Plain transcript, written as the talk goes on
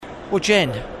Well,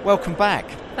 Jen, welcome back.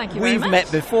 Thank you very much. We've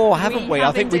met before, haven't we?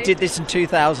 I think indeed. we did this in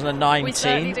 2019. We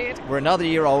certainly did. We're another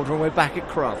year older and we're back at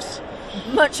Crufts.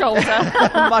 Much older.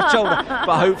 Much older,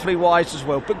 but hopefully wise as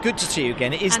well. But good to see you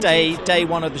again. It is day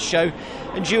one of the show.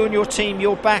 And you and your team,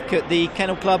 you're back at the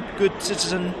Kennel Club Good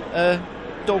Citizen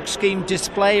Dog Scheme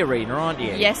Display Arena, aren't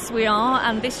you? Yes, we are.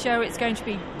 And this show, it's going to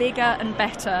be bigger and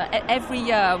better. Every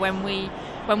year when we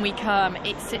come,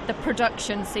 the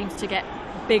production seems to get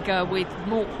bigger with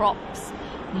more props,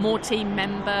 more team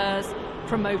members,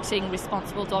 promoting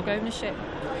responsible dog ownership.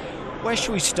 Where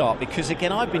should we start? Because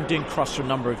again, I've been doing Crufts for a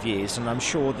number of years and I'm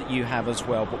sure that you have as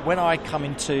well. But when I come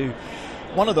into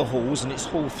one of the halls, and it's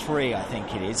Hall 3 I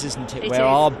think it is, isn't it? Where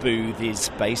our booth is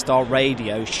based, our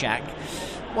Radio Shack.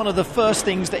 One of the first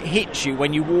things that hits you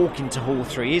when you walk into Hall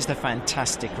 3 is the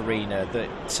fantastic arena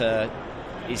that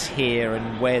is here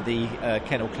and where the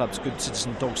Kennel Club's Good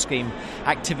Citizen Dog Scheme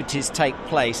activities take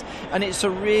place. And it's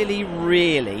a really,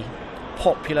 really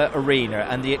popular arena,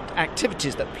 and the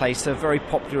activities that place are very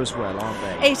popular as well,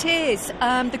 aren't they? It is.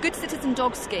 The Good Citizen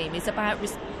Dog Scheme is about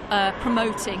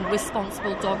promoting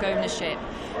responsible dog ownership.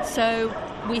 So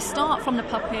we start from the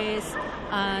puppies,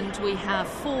 and we have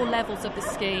 4 levels of the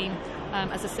scheme.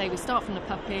 As I say, we start from the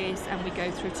puppies and we go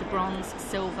through to bronze,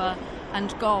 silver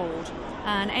and gold.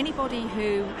 And anybody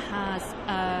who has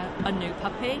a new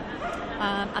puppy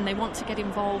and they want to get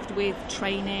involved with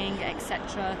training,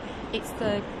 etc., it's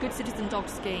the Good Citizen Dog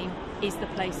Scheme is the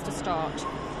place to start.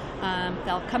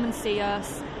 They'll come and see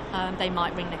us. They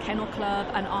might ring the Kennel Club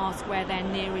and ask where their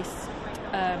nearest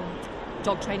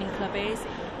dog training club is,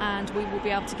 and we will be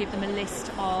able to give them a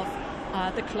list of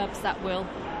the clubs that will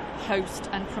host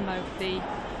and promote the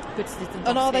Good Citizen Dog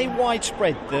And are Scheme. they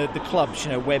widespread, the clubs,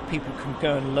 where people can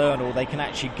go and learn, or they can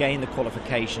actually gain the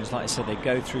qualifications? Like I said, they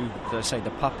go through,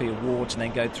 the Puppy Awards and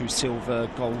then go through silver,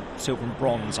 gold, silver and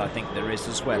bronze, I think there is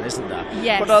as well, isn't there?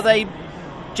 Yes. But are they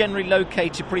generally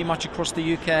located pretty much across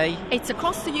the UK? It's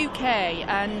across the UK,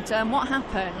 and what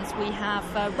happens, we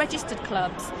have registered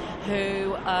clubs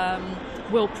who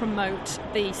will promote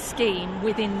the scheme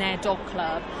within their dog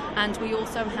club, and we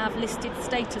also have listed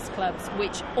status clubs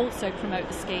which also promote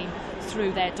the scheme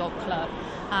through their dog club,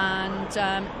 and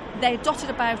they're dotted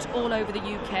about all over the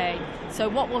UK. So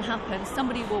what will happen,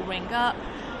 somebody will ring up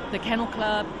the Kennel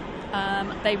Club,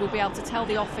 they will be able to tell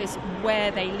the office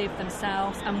where they live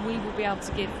themselves, and we will be able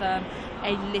to give them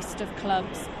a list of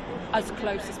clubs as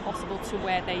close as possible to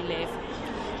where they live.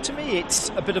 To me,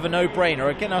 it's a bit of a no-brainer.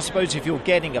 Again, I suppose if you're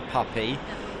getting a puppy,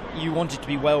 you want it to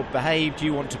be well-behaved,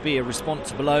 you want to be a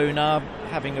responsible owner.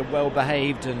 Having a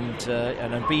well-behaved and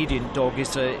an obedient dog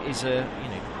is a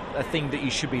thing that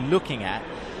you should be looking at.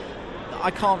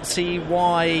 I can't see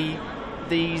why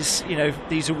these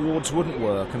awards wouldn't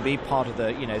work and be part of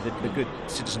the Good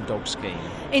Citizen Dog Scheme.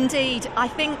 Indeed, I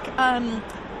think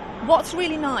what's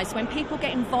really nice when people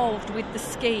get involved with the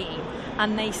scheme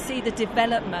and they see the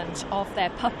development of their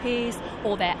puppies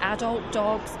or their adult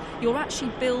dogs, you're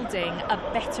actually building a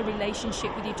better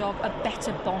relationship with your dog, a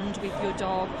better bond with your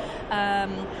dog,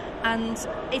 and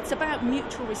it's about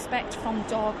mutual respect from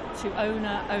dog to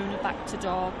owner, owner back to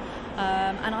dog.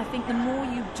 And I think the more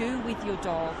you do with your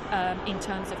dog in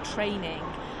terms of training,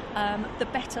 the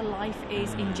better life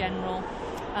is in general.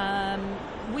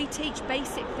 We teach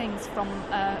basic things from,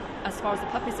 as far as the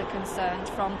puppies are concerned,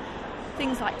 from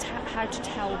things like how to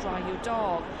towel dry your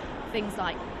dog, things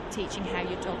like teaching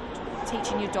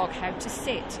your dog how to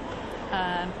sit,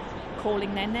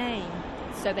 calling their name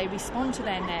so they respond to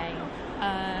their name.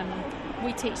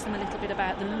 We teach them a little bit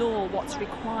about the law, what's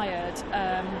required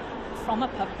from a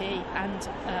puppy and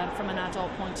from an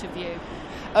adult point of view.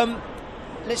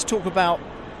 Let's talk about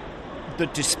the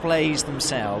displays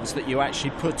themselves that you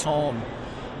actually put on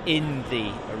in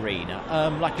the arena.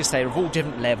 Like I say, of all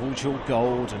different levels, you're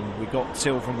gold and we've got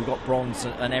silver and we've got bronze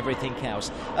and everything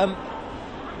else.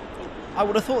 I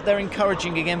would have thought they're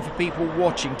encouraging again for people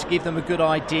watching to give them a good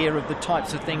idea of the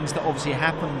types of things that obviously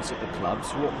happens at the clubs,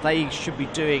 what they should be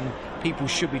doing, people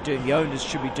should be doing, the owners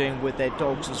should be doing with their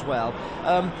dogs as well.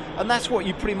 And that's what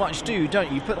you pretty much do, don't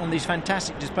you? You put on these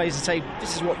fantastic displays and say,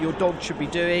 this is what your dog should be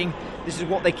doing, this is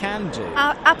what they can do.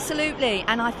 Absolutely,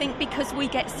 and I think because we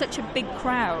get such a big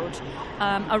crowd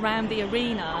around the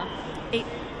arena, it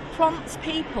prompts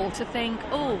people to think,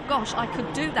 oh gosh, I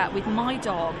could do that with my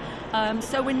dog.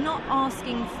 So we're not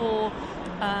asking for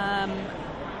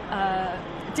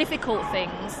difficult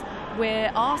things.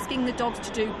 We're asking the dogs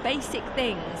to do basic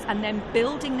things and then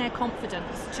building their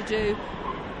confidence to do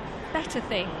better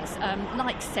things,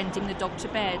 like sending the dog to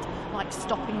bed, like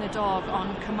stopping the dog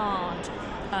on command,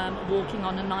 walking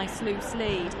on a nice loose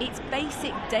lead. It's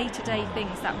basic day-to-day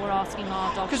things that we're asking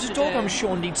our dogs to do. Because a dog, I'm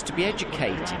sure, needs to be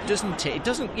educated, doesn't it? It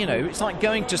doesn't, it's like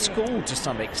going to school to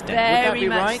some extent. Would that be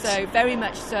right? Very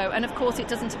much so. And of course, it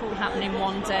doesn't all happen in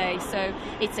one day. So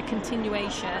it's a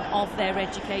continuation of their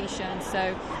education.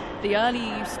 So the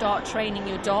earlier you start training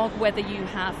your dog, whether you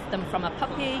have them from a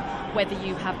puppy, whether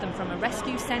you have them from a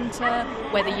rescue centre,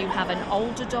 whether you have an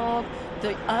older dog,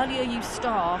 the earlier you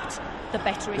start, the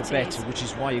better it is. Which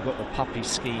is why you've got the puppy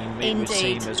scheme, it Indeed. would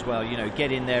seem as well.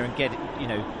 Get in there and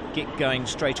get going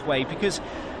straight away, because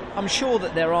I'm sure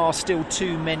that there are still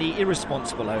too many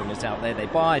irresponsible owners out there. They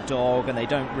buy a dog and they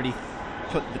don't really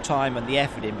put the time and the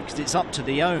effort in, because it's up to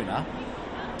the owner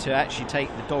to actually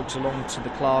take the dogs along to the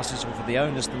classes, or for the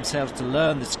owners themselves to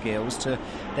learn the skills to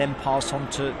then pass on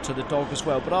to the dog as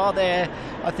well. But are there,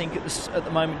 I think at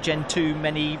the moment, Jen, too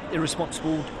many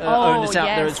irresponsible owners out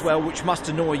there as well, which must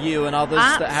annoy you and others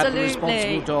that have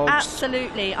irresponsible dogs?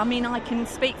 Absolutely. I mean, I can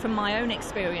speak from my own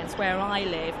experience where I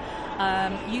live.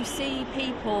 You see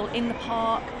people in the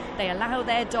park, they allow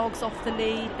their dogs off the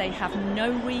lead, they have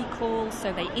no recall,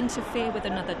 so they interfere with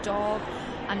another dog.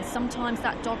 And sometimes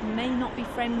that dog may not be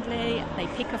friendly, they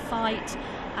pick a fight,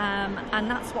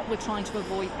 and that's what we're trying to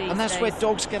avoid these days. And that's where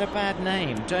dogs get a bad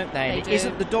name, don't they? They do. It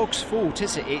isn't the dog's fault,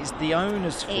 is it? It's the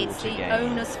owner's fault It's the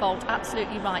owner's fault,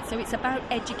 absolutely right. So it's about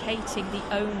educating the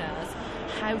owners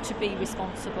how to be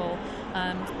responsible.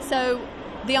 So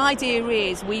the idea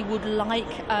is we would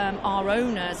like our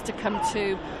owners to come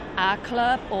to our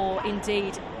club, or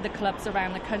indeed the clubs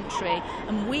around the country,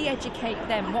 and we educate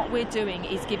them. What we're doing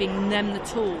is giving them the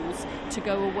tools to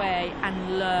go away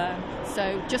and learn.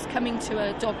 So just coming to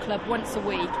a dog club once a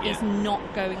week is not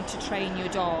going to train your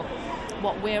dog.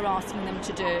 What we're asking them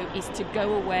to do is to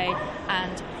go away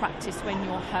and practice when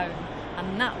you're home,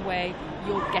 and that way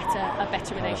you'll get a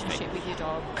better relationship with your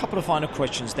dog. A couple of final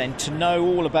questions then. To know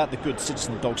all about the Good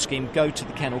Citizen Dog Scheme, go to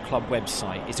the Kennel Club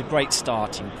website. It's a great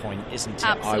starting point, isn't it?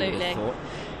 Absolutely. I would have thought.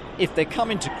 If they're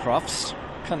coming to Crufts,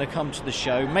 kind of come to the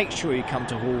show, make sure you come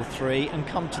to Hall 3 and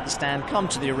come to the stand, come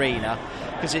to the arena,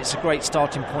 because it's a great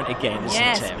starting point again, isn't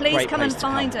it? Yes, please come and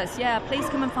find us. Yeah, please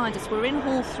come and find us. We're in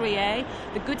Hall 3A,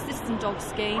 the Good Citizen Dog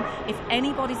Scheme. If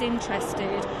anybody's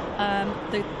interested,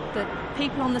 the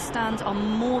people on the stand are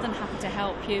more than happy to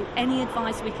help you. Any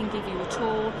advice we can give you at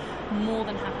all, more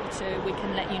than happy to. We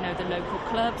can let you know the local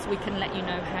clubs, we can let you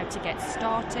know how to get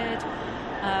started.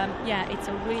 It's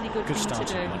a really good thing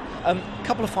to do. A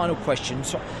couple of final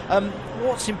questions.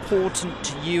 What's important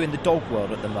to you in the dog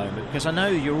world at the moment? Because I know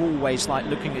you're always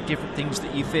looking at different things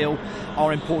that you feel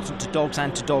are important to dogs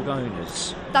and to dog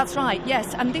owners. That's right,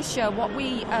 yes. And this year what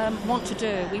we want to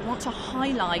do, we want to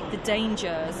highlight the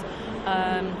dangers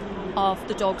of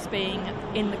the dogs being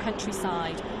in the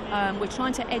countryside. We're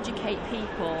trying to educate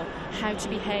people how to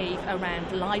behave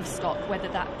around livestock, whether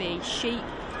that be sheep,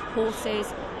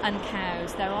 horses and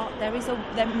cows. There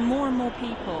are more and more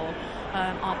people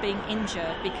are being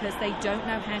injured because they don't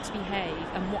know how to behave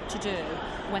and what to do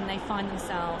when they find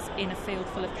themselves in a field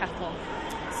full of cattle.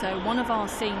 So one of our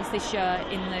scenes this year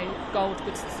in the Gold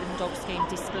Good Citizen Dog Scheme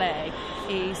display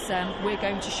is we're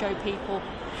going to show people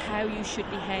how you should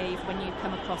behave when you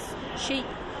come across sheep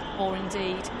or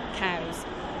indeed cows.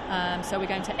 So we're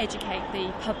going to educate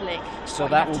the public. So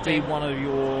that will be one of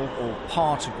your, or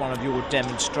part of one of your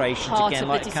demonstrations. Part again,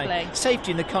 of the display.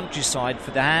 Safety in the countryside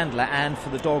for the handler and for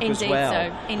the dog Indeed as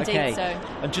well. Indeed so.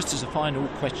 And just as a final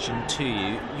question to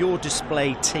you, your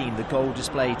display team, the Gold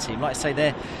Display team, like I say,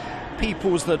 they're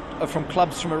peoples that are from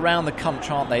clubs from around the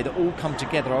country, aren't they, that all come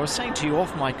together. I was saying to you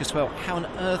off mic as well, how on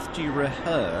earth do you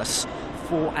rehearse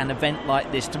for an event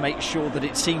like this to make sure that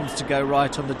it seems to go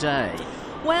right on the day?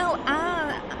 Well,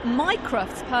 my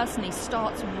Crufts personally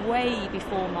starts way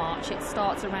before March. It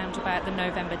starts around about the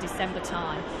November-December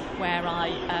time, where I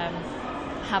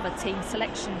have a team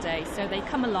selection day. So they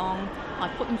come along, I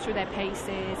put them through their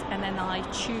paces, and then I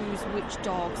choose which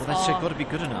dogs Well, that's got to be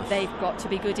good enough. They've got to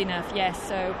be good enough, yes.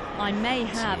 So I may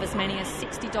have as many as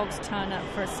 60 dogs turn up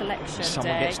for a selection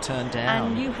Someone day. gets turned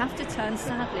down. And you have to turn,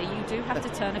 sadly, you do have to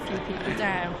turn a few people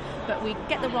down. But we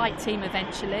get the right team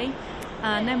eventually.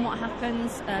 And then what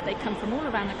happens, they come from all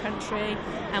around the country,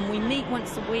 and we meet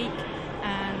once a week,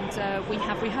 and we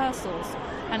have rehearsals.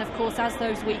 And of course, as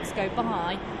those weeks go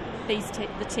by,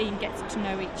 the team gets to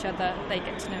know each other. They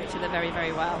get to know each other very,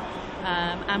 very well.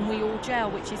 And we all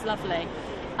gel, which is lovely.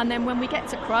 And then when we get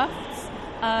to Crufts,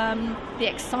 the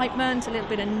excitement, a little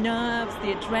bit of nerves,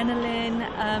 the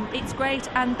adrenaline, it's great.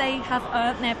 And they have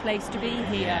earned their place to be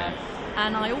here.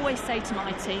 And I always say to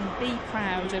my team, be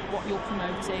proud of what you're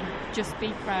promoting. Just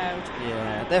be proud.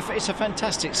 Yeah, it's a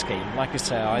fantastic scheme. Like I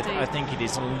say, I think it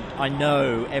is. I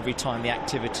know every time the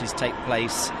activities take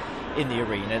place in the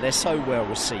arena, they're so well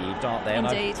received, aren't they?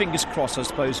 Indeed. And fingers crossed, I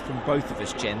suppose, from both of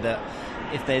us, Jen, that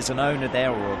if there's an owner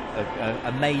there or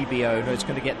a maybe owner who's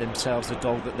going to get themselves a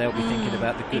dog, that they'll be thinking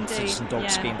about the Good Citizen Dog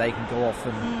scheme, they can go off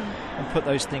and put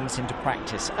those things into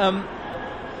practice.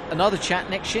 Another chat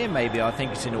next year, maybe, I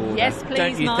think it's in order. Yes, please,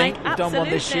 don't you Mike? think? We've done one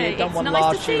this year, done one nice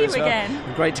last to year see as you well.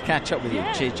 Again. Great to catch up with you.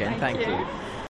 Yeah, Cheers, Jen. Thank you.